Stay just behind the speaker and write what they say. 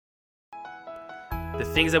The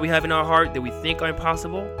things that we have in our heart that we think are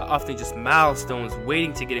impossible are often just milestones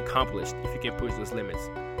waiting to get accomplished if you can push those limits.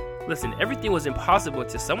 Listen, everything was impossible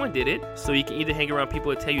until someone did it, so you can either hang around people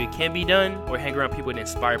that tell you it can be done or hang around people that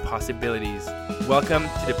inspire possibilities. Welcome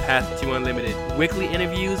to the Path to Unlimited, weekly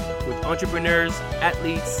interviews with entrepreneurs,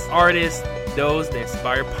 athletes, artists, those that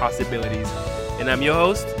inspire possibilities. And I'm your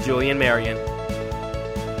host, Julian Marion.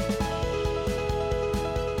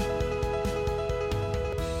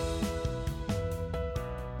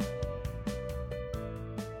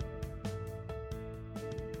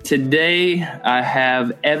 Today, I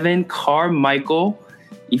have Evan Carmichael.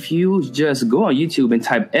 If you just go on YouTube and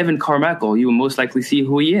type Evan Carmichael, you will most likely see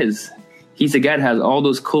who he is. He's the guy that has all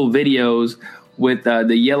those cool videos with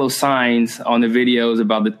the yellow signs on the videos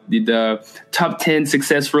about the top 10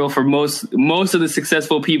 success rule for most of the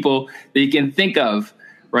successful people that you can think of,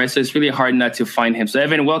 right? So it's really hard not to find him. So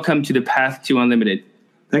Evan, welcome to the Path to Unlimited.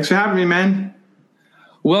 Thanks for having me, man.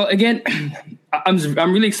 Well, again, I'm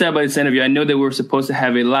really excited about this interview. I know that we were supposed to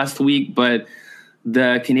have it last week, but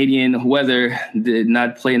the Canadian weather did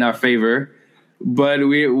not play in our favor. But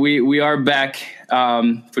we are back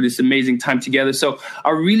for this amazing time together. So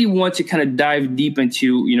I really want to kind of dive deep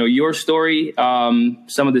into your story,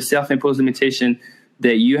 some of the self-imposed limitation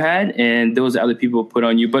that you had, and those other people put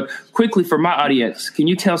on you. But quickly, for my audience, can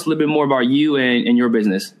you tell us a little bit more about you and your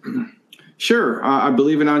business? Sure. I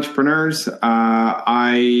believe in entrepreneurs.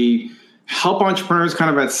 I help entrepreneurs kind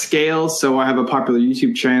of at scale. So I have a popular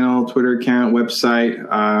YouTube channel, Twitter account, website.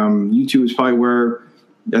 YouTube is probably where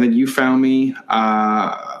I think you found me.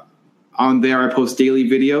 On there, I post daily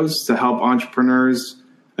videos to help entrepreneurs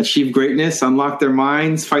achieve greatness, unlock their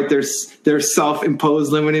minds, fight their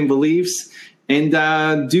self-imposed limiting beliefs,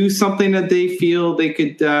 and do something that they feel they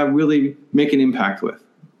could really make an impact with.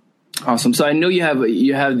 Awesome. So I know you have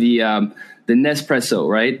the Nespresso,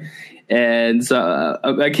 right? And so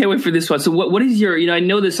I can't wait for this one. So what is your, I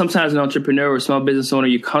know that sometimes an entrepreneur or small business owner,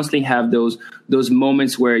 you constantly have those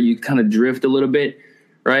moments where you kind of drift a little bit,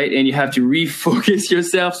 right? And you have to refocus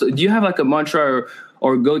yourself. So do you have like a mantra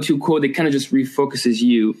or go-to quote that kind of just refocuses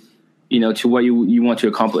you, to what you want to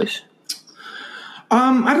accomplish?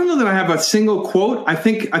 I don't know that I have a single quote. I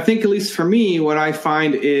think at least for me, what I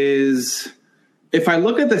find is if I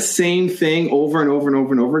look at the same thing over and over and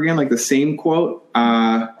over and over again, like the same quote,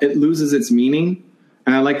 it loses its meaning.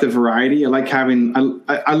 And I like the variety. I like having,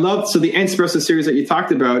 I love, so the Espresso series that you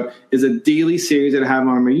talked about is a daily series that I have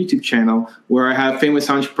on my YouTube channel where I have famous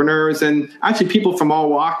entrepreneurs and actually people from all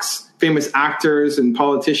walks, famous actors and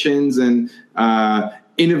politicians and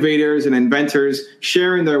innovators and inventors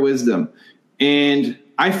sharing their wisdom. And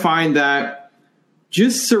I find that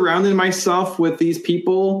just surrounding myself with these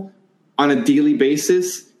people on a daily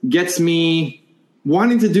basis gets me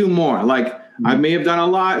wanting to do more. Like I may have done a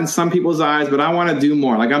lot in some people's eyes, but I want to do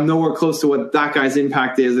more. Like I'm nowhere close to what that guy's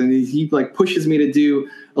impact is. And he like pushes me to do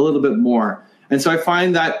a little bit more. And so I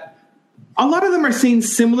find that a lot of them are saying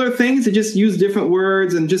similar things. They just use different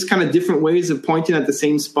words and just kind of different ways of pointing at the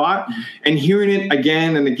same spot, and hearing it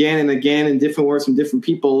again and again and again in different words from different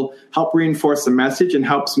people help reinforce the message and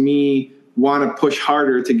helps me want to push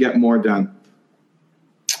harder to get more done.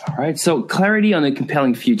 All right. So clarity on a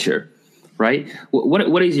compelling future, right?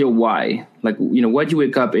 What is your why? Like, why'd you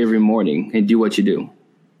wake up every morning and do what you do?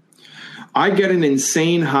 I get an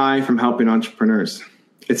insane high from helping entrepreneurs.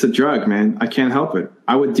 It's a drug, man. I can't help it.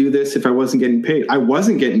 I would do this if I wasn't getting paid. I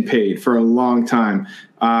wasn't getting paid for a long time.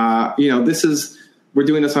 We're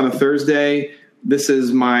doing this on a Thursday. This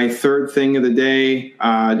is my third thing of the day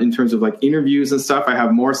in terms of like interviews and stuff. I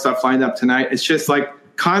have more stuff lined up tonight. It's just like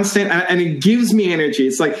constant, and it gives me energy.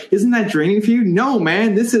 It's like, isn't that draining for you? No,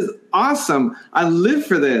 man, this is awesome. I live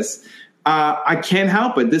for this. I can't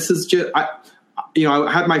help it. This is just, I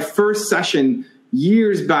had my first session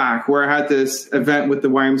years back where I had this event with the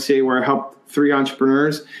YMCA where I helped 3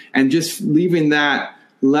 entrepreneurs, and just leaving that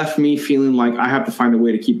left me feeling like I have to find a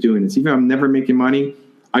way to keep doing this. Even if I'm never making money,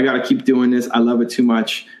 I got to keep doing this. I love it too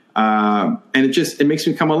much. And it makes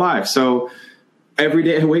me come alive. So every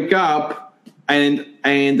day I wake up,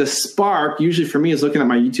 and the spark usually for me is looking at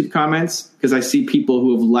my YouTube comments, because I see people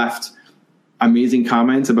who have left amazing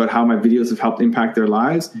comments about how my videos have helped impact their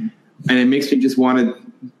lives. And it makes me just want to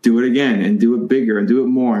do it again and do it bigger and do it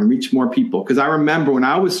more and reach more people. Because I remember when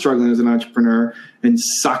I was struggling as an entrepreneur and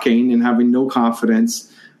sucking and having no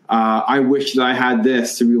confidence, I wish that I had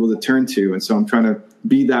this to be able to turn to. And so I'm trying to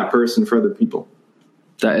be that person for other people.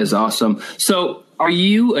 That is awesome. So are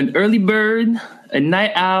you an early bird, a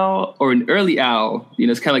night owl, or an early owl?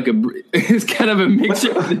 It's kind of a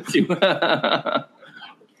mixture of the two.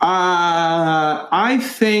 I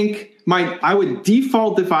think I would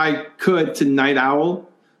default if I could to night owl.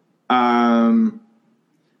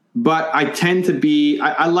 But I tend to be,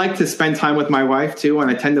 I like to spend time with my wife too,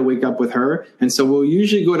 and I tend to wake up with her. And so we'll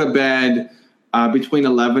usually go to bed between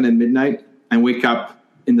 11 and midnight and wake up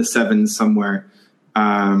in the 7s somewhere.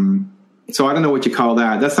 So I don't know what you call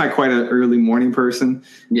that. That's not quite an early morning person.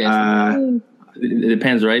 Yeah. It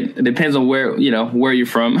depends, right? It depends on where you're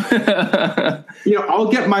from. I'll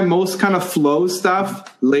get my most kind of flow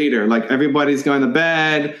stuff later. Like everybody's going to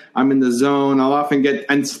bed, I'm in the zone. I'll often get,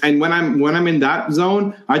 and when I'm in that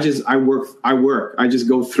zone, I work. I just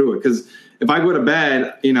go through it. Cause if I go to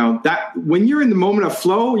bed, that when you're in the moment of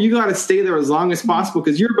flow, you got to stay there as long as possible,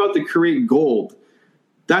 because you're about to create gold.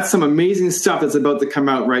 That's some amazing stuff that's about to come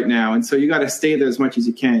out right now. And so you got to stay there as much as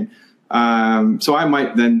you can. So I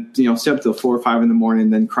might then, stay up till 4 or 5 in the morning,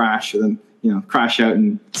 then crash, and then, crash out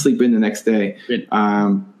and sleep in the next day.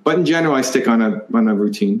 But in general, I stick on a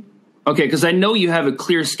routine. Okay. Cause I know you have a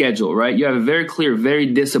clear schedule, right? You have a very clear, very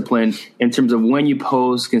disciplined in terms of when you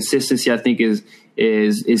post. Consistency, I think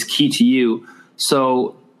is key to you.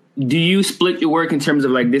 So do you split your work in terms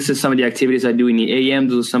of like, this is some of the activities I do in the AM,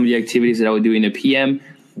 those are some of the activities that I would do in the PM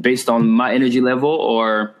based on my energy level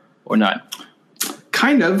or not?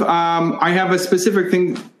 Kind of. I have a specific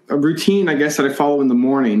a routine, I guess, that I follow in the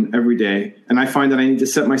morning every day. And I find that I need to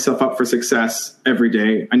set myself up for success every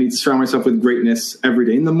day. I need to surround myself with greatness every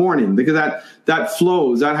day in the morning, because that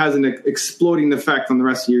flows, that has an exploding effect on the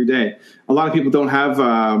rest of your day. A lot of people don't have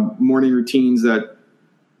morning routines that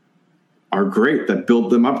are great, that build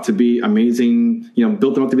them up to be amazing,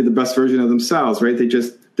 build them up to be the best version of themselves, right?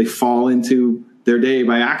 They fall into their day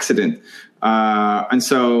by accident. And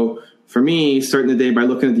so for me, starting the day by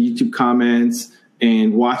looking at the YouTube comments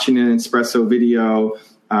and watching an espresso video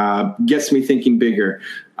gets me thinking bigger.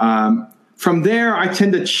 From there, I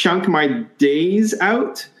tend to chunk my days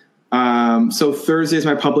out. So Thursday is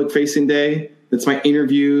my public-facing day. It's my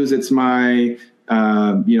interviews. It's my,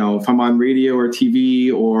 if I'm on radio or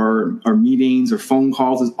TV or meetings or phone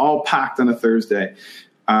calls, it's all packed on a Thursday.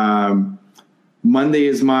 Monday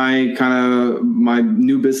is my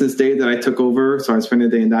new business day that I took over. So I spend a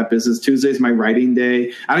day in that business. Tuesday is my writing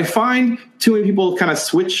day. And I find too many people kind of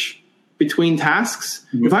switch between tasks.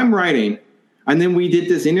 Mm-hmm. If I'm writing and then we did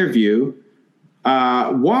this interview,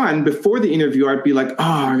 before the interview, I'd be like,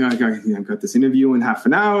 I've got this interview in half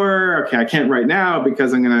an hour. Okay, I can't write now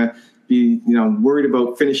because I'm going to be, worried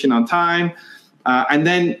about finishing on time. And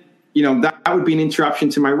then, that would be an interruption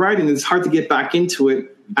to my writing. It's hard to get back into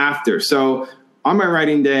it after. So on my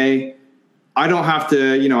writing day, I don't have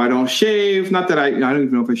to, I don't shave. Not that I don't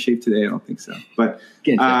even know if I shaved today. I don't think so. But,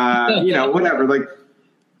 whatever. Like,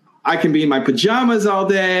 I can be in my pajamas all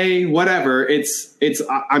day, whatever.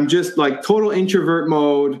 I'm just like total introvert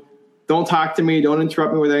mode. Don't talk to me. Don't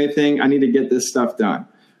interrupt me with anything. I need to get this stuff done.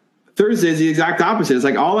 Thursday is the exact opposite. It's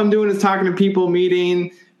like all I'm doing is talking to people,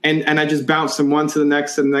 meeting, and I just bounce from one to the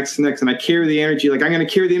next to the next to the next. And I carry the energy. Like, I'm going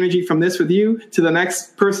to carry the energy from this with you to the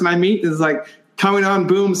next person I meet. Is like coming on,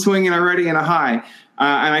 boom, swinging already in a high.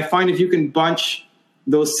 And I find if you can bunch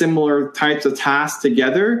those similar types of tasks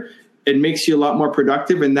together, it makes you a lot more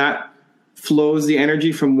productive, and that flows the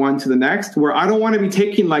energy from one to the next, where I don't want to be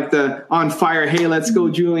taking like the on fire, hey, let's go,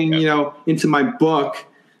 Julian, into my book.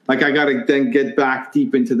 Like, I got to then get back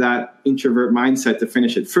deep into that introvert mindset to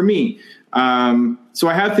finish it for me. So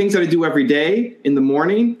I have things that I do every day in the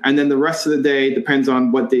morning, and then the rest of the day depends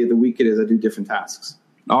on what day of the week it is. I do different tasks.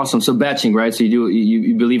 Awesome. So batching, right? So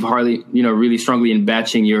you believe really strongly in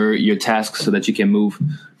batching your tasks so that you can move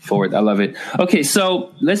forward. I love it. Okay.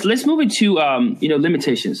 So let's move into,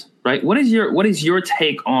 limitations, right? What is your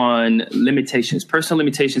take on limitations, personal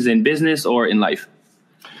limitations in business or in life?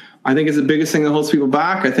 I think it's the biggest thing that holds people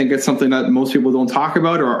back. I think it's something that most people don't talk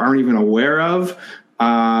about or aren't even aware of.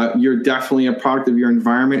 You're definitely a product of your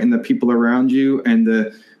environment and the people around you, and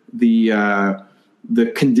the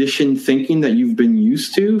conditioned thinking that you've been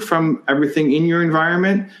used to from everything in your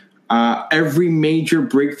environment. Every major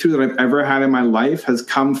breakthrough that I've ever had in my life has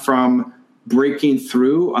come from breaking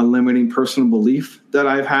through a limiting personal belief that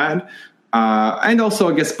I've had. And also,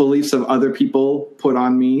 I guess, beliefs of other people put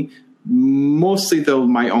on me, mostly though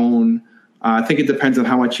my own. I think it depends on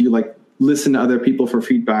how much you listen to other people for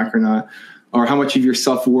feedback or not, or how much of your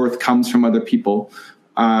self-worth comes from other people.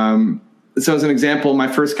 So as an example, my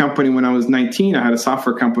first company when I was 19, I had a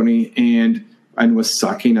software company and was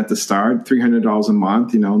sucking at the start, $300 a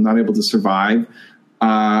month, not able to survive.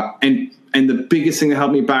 And the biggest thing that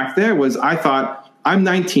held me back there was I thought, I'm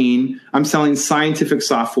 19, I'm selling scientific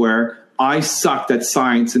software. I sucked at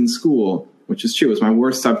science in school, which is true. It was my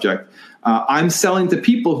worst subject. I'm selling to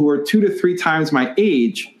people who are 2 to 3 times my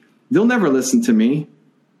age. they'll never listen to me.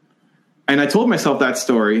 And I told myself that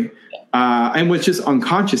story and was just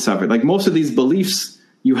unconscious of it. Like most of these beliefs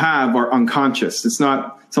you have are unconscious. It's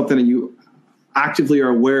not something that you actively are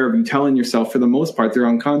aware of. You telling yourself, for the most part, they're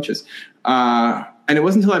unconscious. And it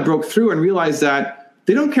wasn't until I broke through and realized that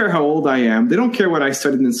they don't care how old I am. They don't care what I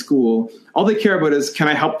studied in school. All they care about is, can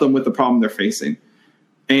I help them with the problem they're facing?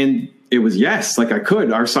 And it was yes, like I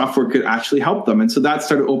could. Our software could actually help them. And so that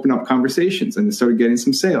started opening up conversations and started getting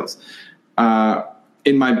some sales.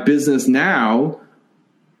 In my business now,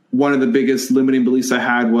 one of the biggest limiting beliefs I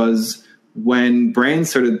had was when brands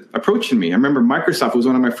started approaching me. I remember Microsoft was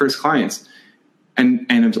one of my first clients.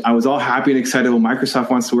 And I was all happy and excited. Well, Microsoft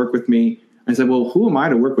wants to work with me. I said, well, who am I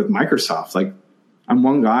to work with Microsoft? Like, I'm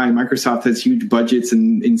one guy. Microsoft has huge budgets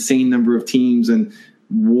and insane number of teams. And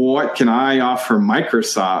what can I offer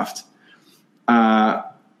Microsoft?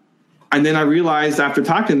 And then I realized after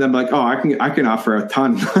talking to them, like, oh, I can offer a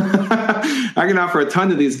ton. I can offer a ton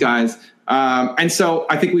to these guys. And so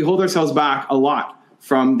I think we hold ourselves back a lot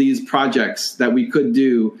from these projects that we could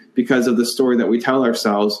do because of the story that we tell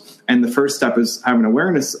ourselves. And the first step is having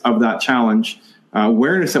awareness of that challenge,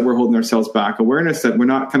 awareness that we're holding ourselves back, awareness that we're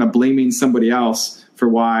not kind of blaming somebody else for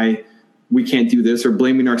why we can't do this, or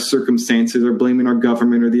blaming our circumstances, or blaming our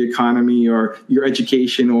government or the economy or your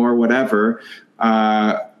education or whatever.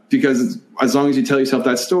 Because as long as you tell yourself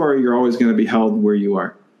that story, you're always going to be held where you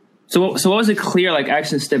are. So what was a clear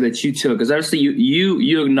action step that you took? Because obviously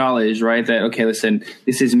you acknowledge, right, that, okay, listen,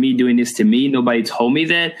 this is me doing this to me. Nobody told me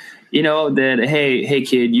that, that, hey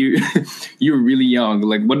kid, you're really young.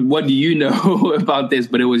 Like, what do you know about this?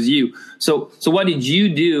 But it was you. So what did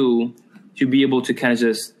you do to be able to kind of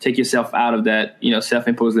just take yourself out of that,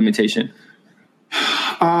 self-imposed limitation?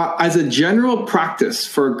 As a general practice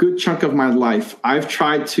for a good chunk of my life, I've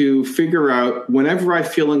tried to figure out whenever I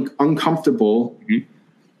feel uncomfortable, mm-hmm.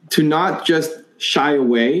 to not just shy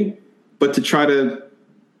away, but to try to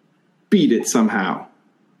beat it somehow.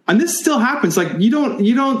 And this still happens. Like you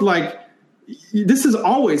don't like, this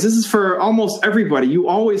is for almost everybody. You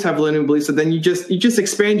always have limiting beliefs. And then you just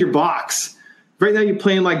expand your box. Right now you're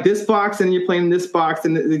playing like this box and you're playing this box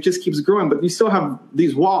and it just keeps growing, but you still have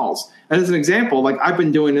these walls. And as an example, like I've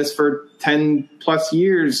been doing this for 10 plus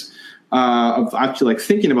years, of actually like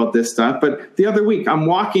thinking about this stuff. But the other week I'm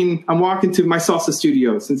walking to my salsa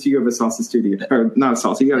studio, since you have a salsa studio, or not a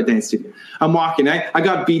salsa, you got a dance studio. I'm walking, I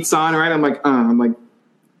got beats on, right? I'm like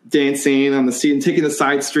dancing on the street and taking the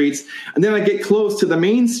side streets. And then I get close to the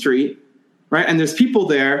main street, right? And there's people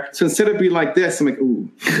there. So instead of being like this, I'm like,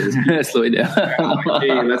 ooh, slow it down.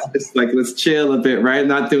 Hey, let's chill a bit, right?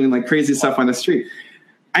 Not doing like crazy stuff on the street.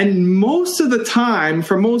 And most of the time,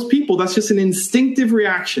 for most people, that's just an instinctive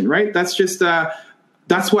reaction, right? That's just,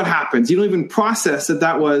 that's what happens. You don't even process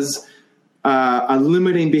that was a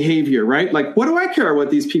limiting behavior, right? Like, what do I care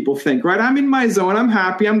what these people think, right? I'm in my zone. I'm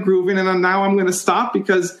happy. I'm grooving. And now I'm going to stop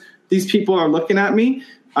because these people are looking at me.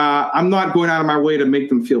 I'm not going out of my way to make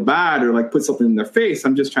them feel bad or like put something in their face.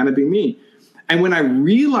 I'm just trying to be me. And when I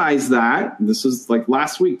realized that, this was like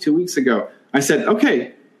last week, 2 weeks ago, I said,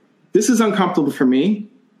 okay, this is uncomfortable for me.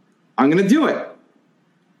 I'm going to do it.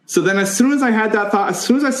 So then as soon as I had that thought, as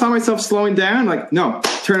soon as I saw myself slowing down, like, no,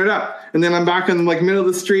 turn it up. And then I'm back in like middle of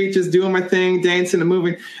the street, just doing my thing, dancing and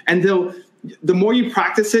moving. And the more you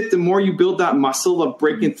practice it, the more you build that muscle of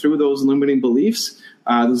breaking through those limiting beliefs,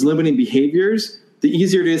 those limiting behaviors, the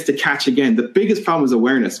easier it is to catch again. The biggest problem is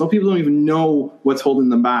awareness. Most people don't even know what's holding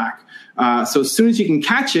them back. So as soon as you can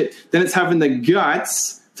catch it, then it's having the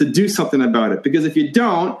guts to do something about it. Because if you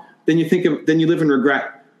don't, then you live in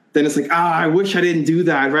regret. Then it's like, I wish I didn't do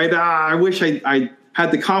that, right? I wish I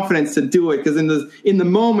had the confidence to do it, because in the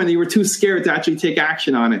moment you were too scared to actually take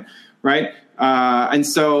action on it, right? And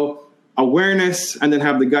so awareness, and then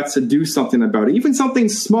have the guts to do something about it. Even something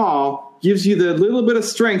small gives you the little bit of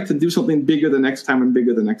strength to do something bigger the next time and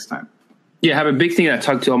bigger the next time. Yeah, I have a big thing that I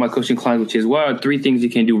talk to all my coaching clients, which is, what are 3 things you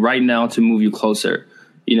can do right now to move you closer,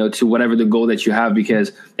 to whatever the goal that you have?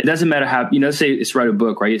 Because it doesn't matter how, say it's write a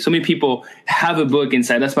book, right? So many people have a book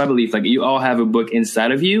inside. That's my belief. Like, you all have a book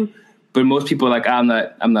inside of you, but most people are like, I'm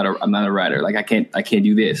not a writer. Like, I can't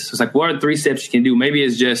do this. So it's like, what are 3 steps you can do? Maybe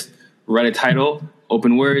it's just write a title,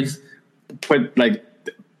 open words, put like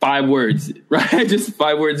 5 words, right? Just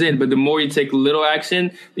 5 words in. But the more you take little action,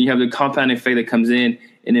 then you have the compound effect that comes in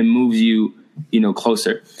and it moves you,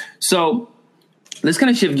 closer. So let's kind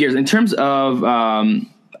of shift gears in terms of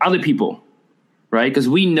other people, right? Because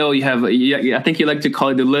we know you have, I think you like to call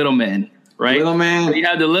it the little man, right? Little man. So you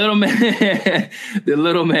have the little man, the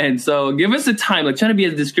little man. So give us a time, like, trying to be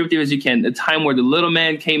as descriptive as you can, a time where the little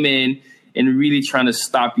man came in and really trying to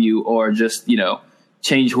stop you, or just,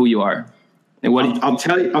 change who you are? And what I'll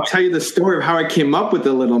tell you the story of how I came up with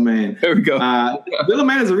the little man. There we go. Little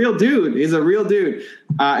man is a real dude. He's a real dude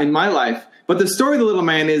in my life. But the story of the little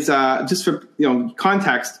man is just for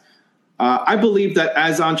context. I believe that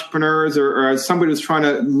as entrepreneurs or as somebody who's trying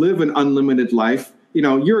to live an unlimited life,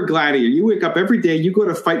 you're a gladiator. You wake up every day. You go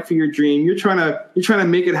to fight for your dream. You're trying to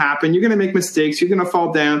make it happen. You're going to make mistakes. You're going to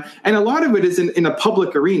fall down, and a lot of it is in a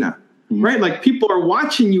public arena, right? Like people are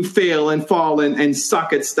watching you fail and fall and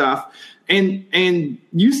suck at stuff. And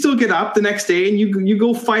you still get up the next day and you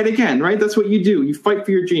go fight again, right? That's what you do. You fight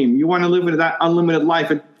for your dream. You want to live in that unlimited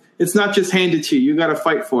life. It's not just handed to you. You got to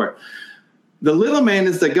fight for it. The little man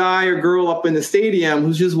is the guy or girl up in the stadium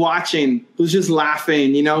who's just watching, who's just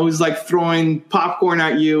laughing, who's like throwing popcorn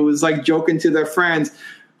at you, who's like joking to their friends,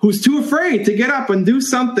 who's too afraid to get up and do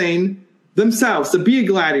something themselves, to be a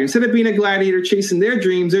gladiator. Instead of being a gladiator chasing their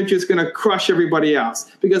dreams, they're just going to crush everybody else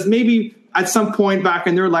because maybe at some point back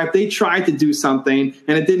in their life, they tried to do something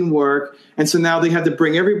and it didn't work. And so now they have to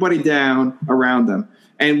bring everybody down around them.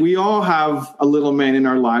 And we all have a little man in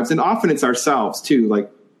our lives. And often it's ourselves too. Like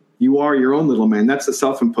you are your own little man. That's the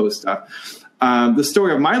self-imposed stuff. The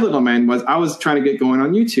story of my little man was I was trying to get going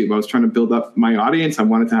on YouTube. I was trying to build up my audience. I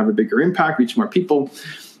wanted to have a bigger impact, reach more people.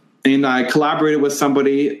 And I collaborated with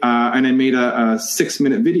somebody and I made a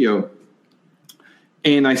 6-minute video.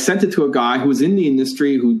 And I sent it to a guy who was in the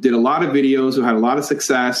industry, who did a lot of videos, who had a lot of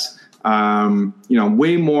success,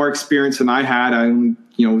 way more experience than I had. I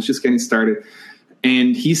was just getting started.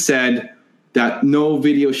 And he said that no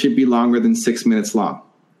video should be longer than 6 minutes long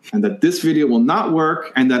and that this video will not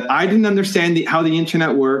work and that I didn't understand how the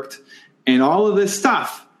internet worked and all of this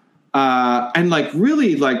stuff and like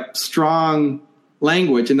really like strong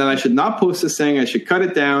language and that I should not post this thing. I should cut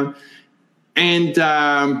it down. And,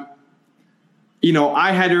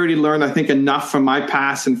 I had already learned, I think, enough from my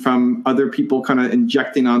past and from other people kind of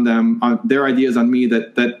injecting on them, on their ideas on me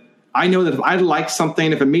that I know that if I like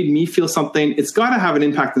something, if it made me feel something, it's got to have an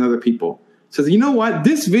impact on other people. So you know what?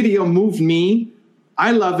 This video moved me.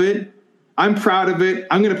 I love it. I'm proud of it.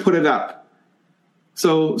 I'm going to put it up.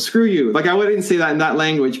 So screw you. Like I didn't say that in that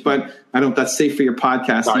language, but I don't know if that's safe for your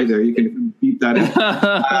podcast either. You can beep that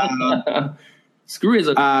in. Screw is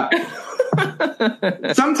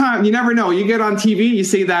sometimes you never know. You get on TV, you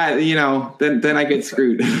see that, then I get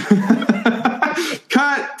screwed.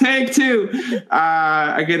 Cut, take 2.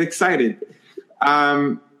 I get excited.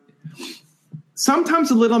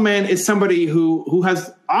 Sometimes a little man is somebody who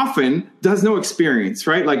does no experience,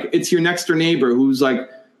 right? Like it's your next door neighbor who's like,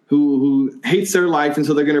 who hates their life. And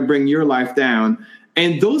so they're going to bring your life down.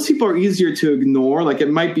 And those people are easier to ignore. Like it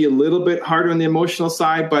might be a little bit harder on the emotional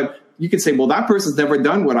side, but you can say, well, that person's never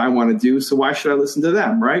done what I want to do, so why should I listen to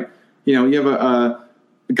them, right? You have a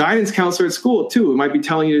guidance counselor at school, too, who might be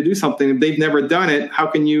telling you to do something. If they've never done it, how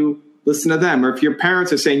can you listen to them? Or if your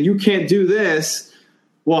parents are saying, you can't do this,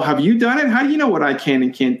 well, have you done it? How do you know what I can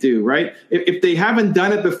and can't do, right? If they haven't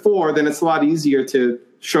done it before, then it's a lot easier to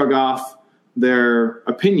shrug off their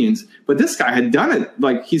opinions. But this guy had done it.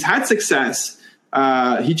 Like, he's had success.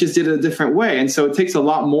 He just did it a different way. And so it takes a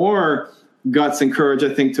lot more guts and courage,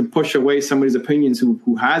 I think, to push away somebody's opinions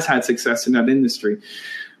who has had success in that industry.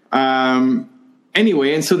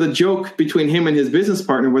 Anyway, and so the joke between him and his business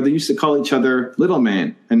partner, where they used to call each other little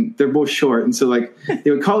man, and they're both short. And so like they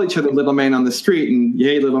would call each other little man on the street and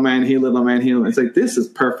hey, little man, hey, little man, hey, little man. It's like, this is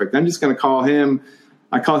perfect. I'm just going to call him.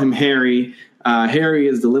 I call him Harry. Harry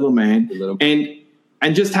is the little man.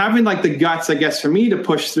 And just having like the guts, I guess, for me to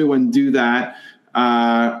push through and do that.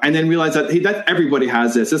 And then realize that, hey, that everybody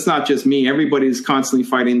has this. It's not just me. Everybody's constantly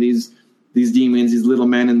fighting these demons, these little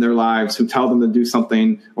men in their lives who tell them to do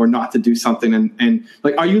something or not to do something. And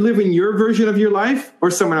like, are you living your version of your life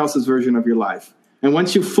or someone else's version of your life? And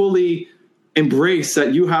once you fully embrace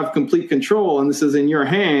that you have complete control and this is in your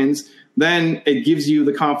hands, then it gives you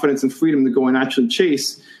the confidence and freedom to go and actually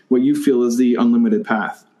chase what you feel is the unlimited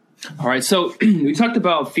path. All right. So we talked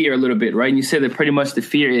about fear a little bit, right? And you said that pretty much the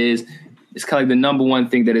fear is, it's kind of like the number one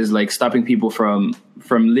thing that is like stopping people from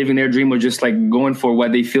living their dream or just like going for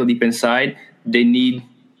what they feel deep inside they need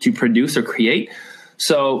to produce or create.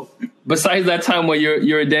 So besides that time when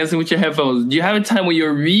you're dancing with your headphones, do you have a time when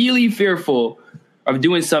you're really fearful of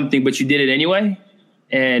doing something, but you did it anyway?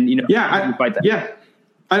 And, you fight that. Yeah.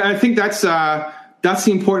 I think that's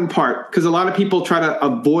the important part, because a lot of people try to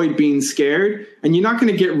avoid being scared, and you're not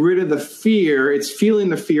going to get rid of the fear. It's feeling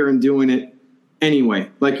the fear and doing it anyway,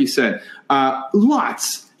 like you said.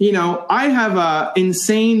 Lots. I have an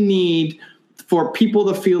insane need for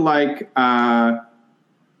people to feel like that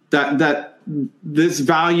this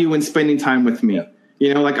value in spending time with me.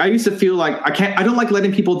 Like I used to feel like I don't like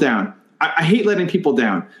letting people down. I hate letting people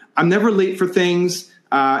down. I'm never late for things.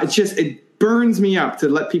 It burns me up to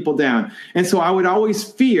let people down. And so I would always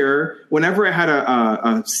fear whenever I had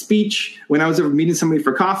a speech, when I was ever meeting somebody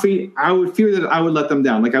for coffee, I would fear that I would let them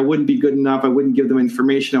down. Like I wouldn't be good enough. I wouldn't give them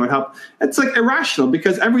information. I would help. It's like irrational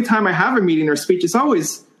because every time I have a meeting or speech, it's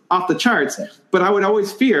always off the charts, but I would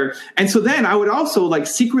always fear. And so then I would also like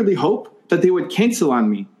secretly hope that they would cancel on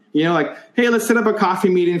me. You know, like, hey, let's set up a coffee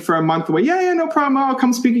meeting for a month away. Yeah, no problem. I'll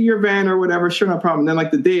come speak at your event or whatever. Sure, no problem. And then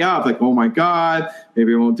like the day of, like, oh my God,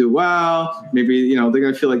 maybe I won't do well. Maybe, you know, they're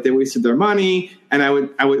going to feel like they wasted their money. And I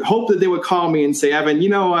would hope that they would call me and say, Evan, you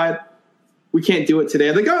know what? We can't do it today.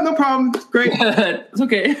 I'm like, oh, no problem. Great. It's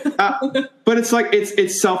okay. But it's like,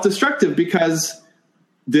 it's self-destructive because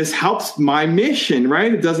this helps my mission,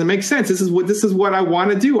 right? It doesn't make sense. This is what I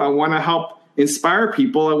want to do. I want to help inspire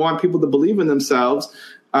people. I want people to believe in themselves.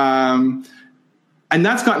 And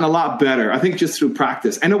that's gotten a lot better, I think, just through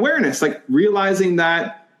practice and awareness, like realizing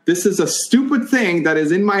that this is a stupid thing that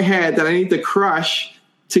is in my head that I need to crush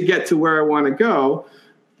to get to where I want to go.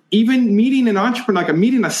 Even meeting an entrepreneur, like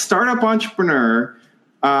meeting a startup entrepreneur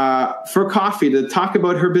for coffee to talk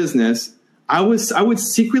about her business, I would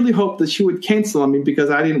secretly hope that she would cancel on me because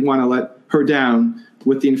I didn't want to let her down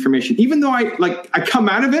with the information. Even though I come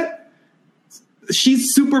out of it,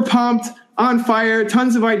 she's super pumped, on fire,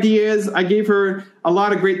 tons of ideas. I gave her a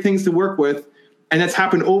lot of great things to work with. And that's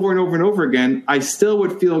happened over and over and over again. I still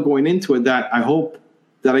would feel going into it that I hope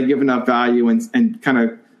that I give enough value and kind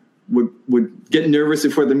of would get nervous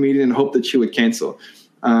before the meeting and hope that she would cancel.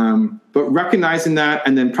 But recognizing that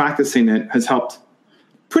and then practicing it has helped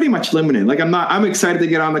pretty much eliminate. Like I'm excited to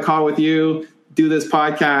get on the call with you, do this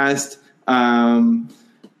podcast.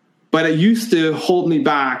 But it used to hold me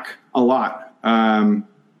back a lot.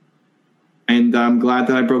 And I'm glad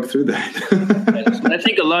that I broke through that. I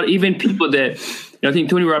think a lot, even people that, I think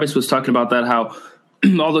Tony Robbins was talking about that, how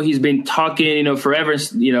although he's been talking, forever,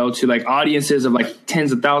 to like audiences of like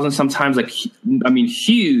tens of thousands, sometimes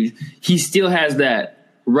huge, he still has that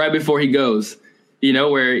right before he goes,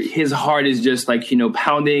 where his heart is just like,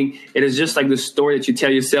 pounding. It is just like the story that you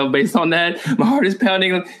tell yourself based on that. My heart is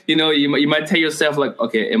pounding. You might tell yourself like,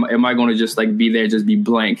 okay, am I going to just like be there, just be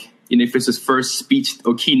blank? If it's his first speech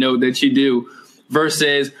or keynote that you do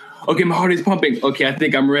versus, okay, my heart is pumping. Okay, I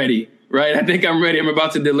think I'm ready, right? I think I'm ready. I'm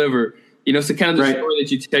about to deliver. So kind of the story that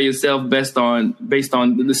you tell yourself based on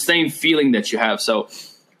the same feeling that you have. So,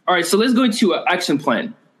 all right, so let's go into an action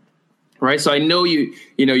plan, right? So I know you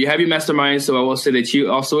have your mastermind. So I will say that you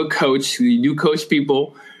also a coach. You do coach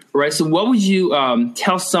people, right? So what would you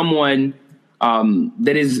tell someone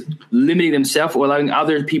that is limiting themselves or allowing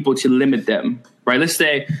other people to limit them, right? Let's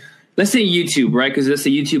say YouTube, right? Because let's say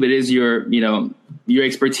YouTube, it is your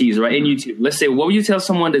expertise, right? In YouTube, let's say, what would you tell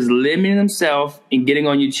someone that's limiting themselves in getting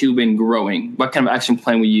on YouTube and growing? What kind of action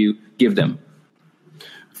plan would you give them?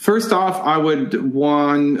 First off, I would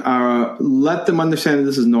let them understand that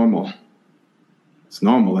this is normal. It's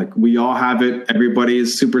normal. Like we all have it. Everybody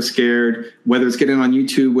is super scared, whether it's getting on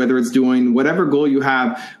YouTube, whether it's doing whatever goal you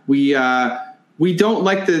have. We don't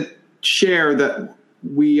like to share that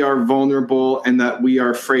we are vulnerable and that we are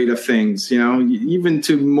afraid of things. Even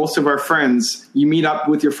to most of our friends, you meet up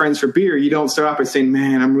with your friends for beer. You don't start off by saying,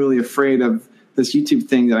 man, I'm really afraid of this YouTube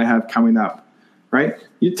thing that I have coming up, right?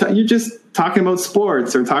 You're just talking about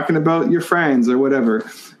sports or talking about your friends or whatever.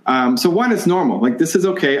 So one, it's normal. Like this is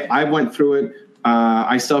okay. I went through it.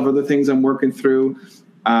 I still have other things I'm working through.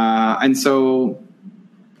 And so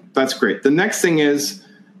that's great. The next thing is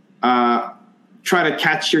try to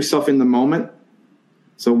catch yourself in the moment.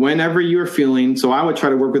 So whenever you're feeling, so I would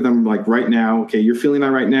try to work with them like right now. Okay, you're feeling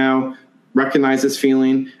that right now. Recognize this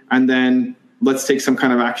feeling. And then let's take some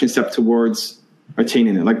kind of action step towards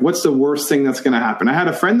attaining it. Like what's the worst thing that's going to happen? I had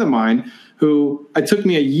a friend of mine who it took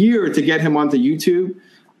me a year to get him onto YouTube.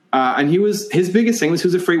 And his biggest thing was he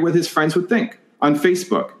was afraid what his friends would think on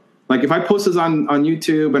Facebook. Like if I post this on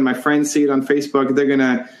YouTube and my friends see it on Facebook,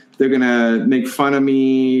 they're gonna make fun of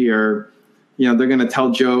me or they're gonna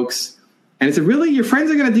tell jokes. And it's really your friends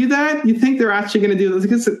are gonna do that? You think they're actually gonna do this?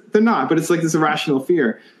 Because they're not, but it's like this irrational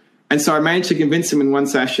fear. And so I managed to convince him in one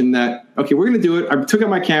session that, okay, we're gonna do it. I took out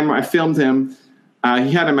my camera, I filmed him.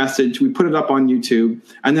 He had a message, we put it up on YouTube,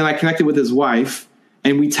 and then I connected with his wife.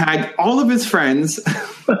 And we tagged all of his friends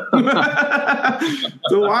to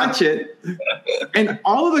watch it. And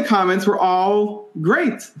all of the comments were all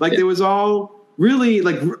great. Like, it was all really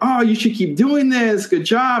like, oh, you should keep doing this. Good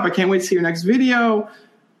job. I can't wait to see your next video.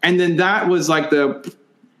 And then that was like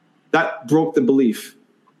that broke the belief.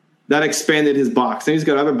 That expanded his box. And he's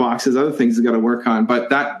got other boxes, other things he's got to work on. But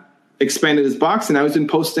that expanded his box. And I was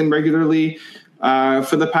posting regularly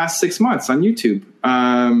for the past 6 months on YouTube.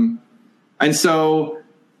 And so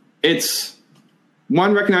it's,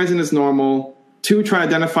 one, recognizing it's normal. Two, try to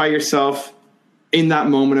identify yourself in that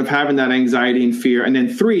moment of having that anxiety and fear. And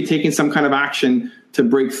then three, taking some kind of action to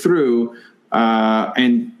break through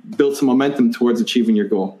and build some momentum towards achieving your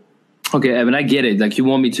goal. Okay, Evan, I get it. Like, you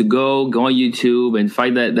want me to go on YouTube and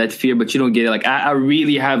fight that fear, but you don't get it. Like, I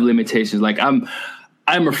really have limitations. Like, I'm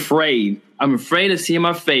afraid. I'm afraid of seeing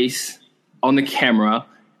my face on the camera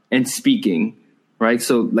and speaking, right?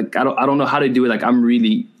 So, like, I don't know how to do it. Like, I'm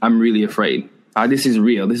really afraid. This is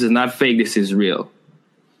real. This is not fake. This is real.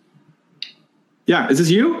 Yeah, is this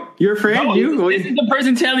you? You're afraid? No, this is the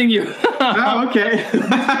person telling you. Oh, okay.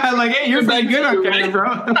 Like, hey, you're pretty good on camera,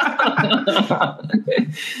 bro.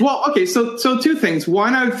 Well, okay, so two things.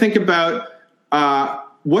 One, I would think about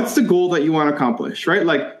what's the goal that you want to accomplish, right?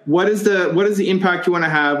 Like, what is the impact you want to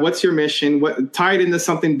have? What's your mission? Tie it into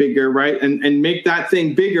something bigger, right? And make that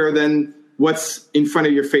thing bigger than what's in front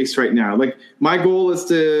of your face right now. Like, my goal is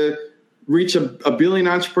to reach a billion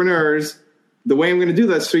entrepreneurs. The way I'm going to do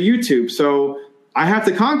this through YouTube. So I have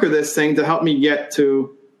to conquer this thing to help me get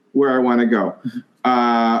to where I want to go.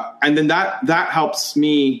 And then that helps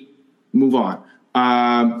me move on.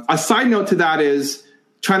 A side note to that is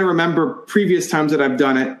trying to remember previous times that I've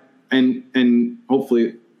done it and hopefully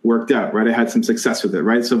it worked out, right? I had some success with it,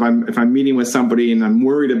 right? So if I'm meeting with somebody and I'm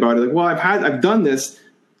worried about it, like, well, I've done this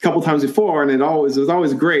a couple times before and it was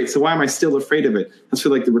always great. So why am I still afraid of it? That's for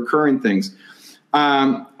like the recurring things.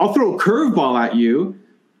 I'll throw a curveball at you.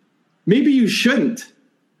 Maybe you shouldn't,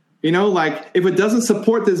 like if it doesn't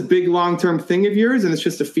support this big long-term thing of yours and it's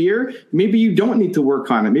just a fear, maybe you don't need to work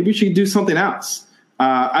on it. Maybe you should do something else.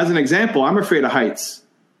 As an example, I'm afraid of heights,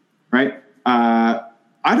 right? I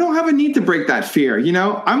don't have a need to break that fear.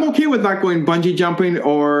 I'm okay with not going bungee jumping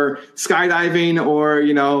or skydiving or,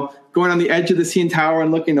 going on the edge of the CN Tower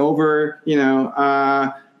and looking over,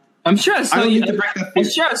 I'm sure I saw you. I'm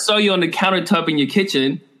sure I saw you on the countertop in your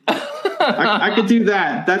kitchen. I could do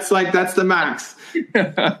that. That's the max.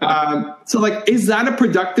 So like, is that a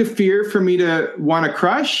productive fear for me to want to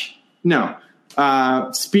crush? No.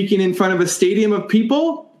 Speaking in front of a stadium of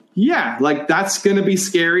people? Yeah. Like, that's going to be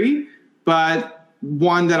scary, but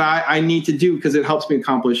one that I need to do because it helps me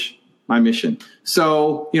accomplish my mission.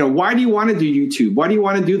 So, why do you want to do YouTube? Why do you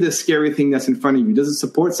want to do this scary thing that's in front of you? Does it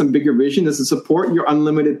support some bigger vision? Does it support your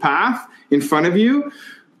unlimited path in front of you?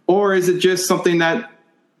 Or is it just something that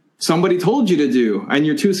somebody told you to do and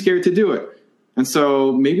you're too scared to do it? And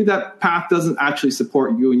so maybe that path doesn't actually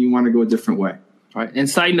support you and you want to go a different way. All right. And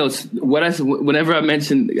side notes, whenever I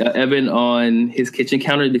mentioned Evan on his kitchen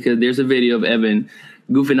counter, because there's a video of Evan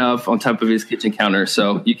goofing off on top of his kitchen counter.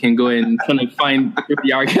 So you can go and kind of find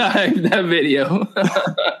the archive, that video.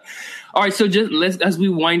 All right. So as we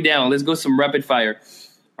wind down, let's go some rapid fire.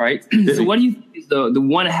 All right. So what do you think is the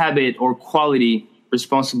one habit or quality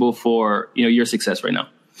responsible for, your success right now?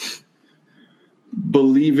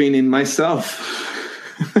 Believing in myself.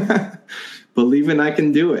 Believing I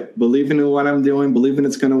can do it. Believing in what I'm doing. Believing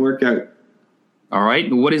it's going to work out. All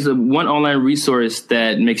right. What is the one online resource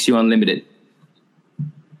that makes you unlimited?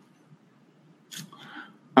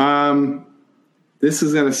 This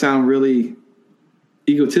is going to sound really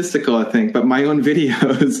egotistical, I think, but my own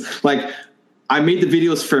videos. Like, I made the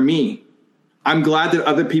videos for me. I'm glad that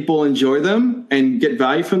other people enjoy them and get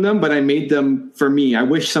value from them, but I made them for me. I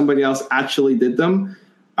wish somebody else actually did them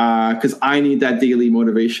because I need that daily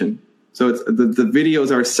motivation. So it's the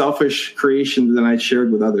videos are selfish creations that I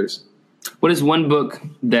shared with others. What is one book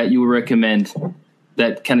that you would recommend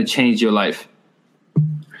that kind of changed your life?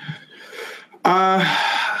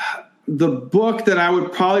 The book that I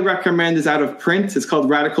would probably recommend is out of print. It's called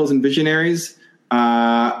Radicals and Visionaries.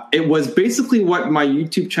 It was basically what my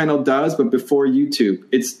YouTube channel does, but before YouTube.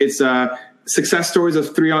 It's success stories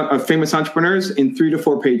of famous entrepreneurs in 3 to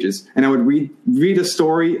 4 pages. And I would read a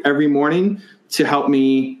story every morning to help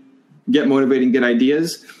me get motivated and get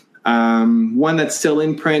ideas. One that's still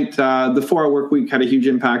in print, the 4-Hour Work Week had a huge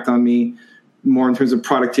impact on me, more in terms of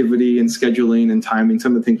productivity and scheduling and timing,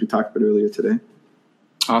 some of the things we talked about earlier today.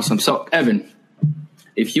 Awesome. So, Evan,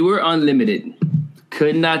 if you were unlimited,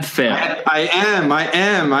 could not fail. I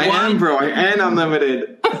am, bro. I am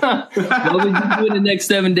unlimited. What would you do in the next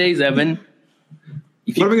 7 days, Evan?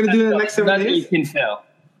 What are we going to do in the next 7 days? You can fail.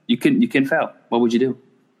 You can fail. What would you do?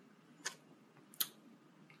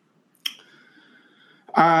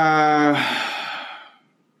 I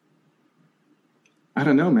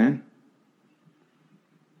don't know, man.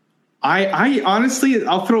 I honestly,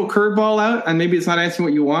 I'll throw a curveball out, and maybe it's not answering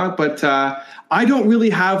what you want, but I don't really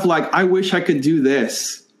have I wish I could do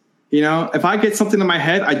this. If I get something in my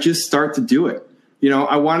head, I just start to do it.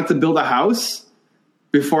 I wanted to build a house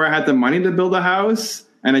before I had the money to build a house.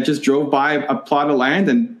 And I just drove by a plot of land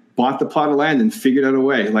and bought the plot of land and figured out a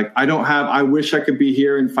way. Like, I wish I could be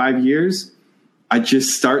here in 5 years. I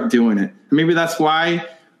just start doing it. Maybe that's why,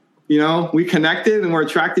 we connected and we're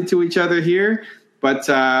attracted to each other here. But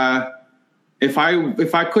if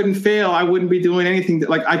I couldn't fail, I wouldn't be doing anything.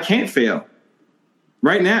 Like, I can't fail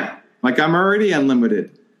right now. Like, I'm already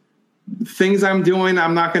unlimited. Things I'm doing,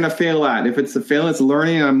 I'm not going to fail at. If it's a fail, it's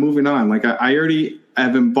learning and I'm moving on. Like, I already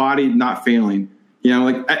have embodied not failing.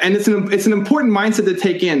 And it's an important mindset to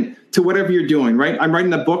take in to whatever you're doing, right? I'm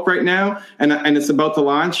writing a book right now and it's about to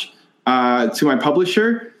launch to my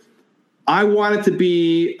publisher. I want it to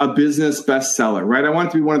be a business bestseller, right? I want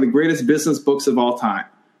it to be one of the greatest business books of all time.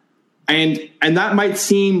 And that might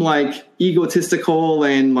seem like egotistical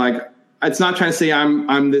and like, it's not trying to say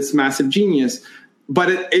I'm this massive genius, but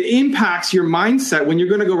it impacts your mindset when you're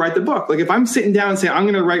going to go write the book. Like, if I'm sitting down and saying, I'm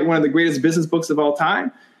going to write one of the greatest business books of all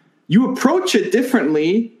time, you approach it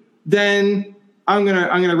differently than I'm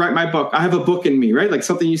gonna write my book. I have a book in me, right? Like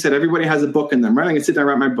something you said, everybody has a book in them, right? I'm gonna sit down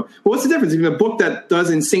and write my book. Well, what's the difference between a book that does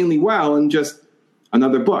insanely well and just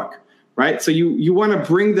another book, right? So you want to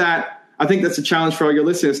bring that. I think that's a challenge for all your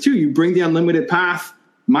listeners too. You bring the unlimited path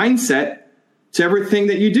mindset to everything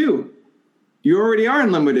that you do. You already are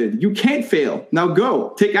unlimited. You can't fail. Now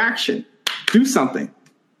go, take action, do something.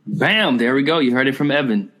 Bam! There we go. You heard it from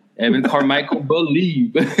Evan. Evan Carmichael,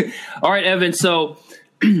 believe. All right, Evan. So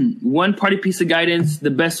one party piece of guidance,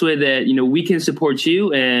 the best way that, we can support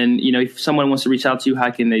you. And, if someone wants to reach out to you,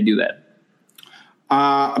 how can they do that?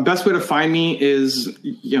 Best way to find me is,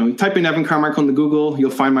 type in Evan Carmichael into Google.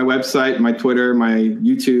 You'll find my website, my Twitter, my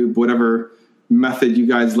YouTube, whatever method you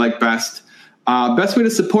guys like best. Best way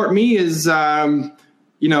to support me is,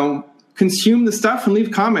 consume the stuff and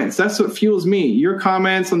leave comments. That's what fuels me. Your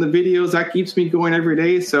comments on the videos, that keeps me going every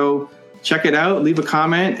day. So check it out, leave a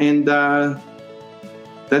comment, and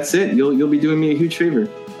that's it. You'll be doing me a huge favor.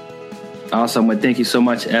 Awesome. Well, thank you so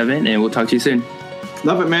much, Evan, and we'll talk to you soon.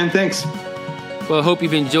 Love it, man. Thanks. Well, I hope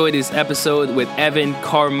you've enjoyed this episode with Evan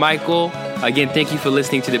Carmichael. Again, thank you for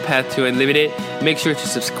listening to The Path to Unlimited. Make sure to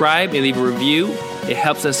subscribe and leave a review. It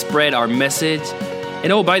helps us spread our message.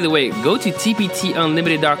 And oh, by the way, go to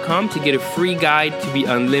tptunlimited.com to get a free guide to be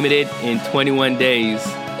unlimited in 21 days.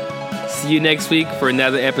 See you next week for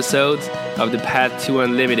another episode of The Path to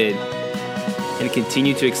Unlimited. And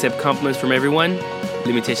continue to accept compliments from everyone,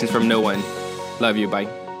 limitations from no one. Love you.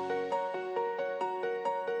 Bye.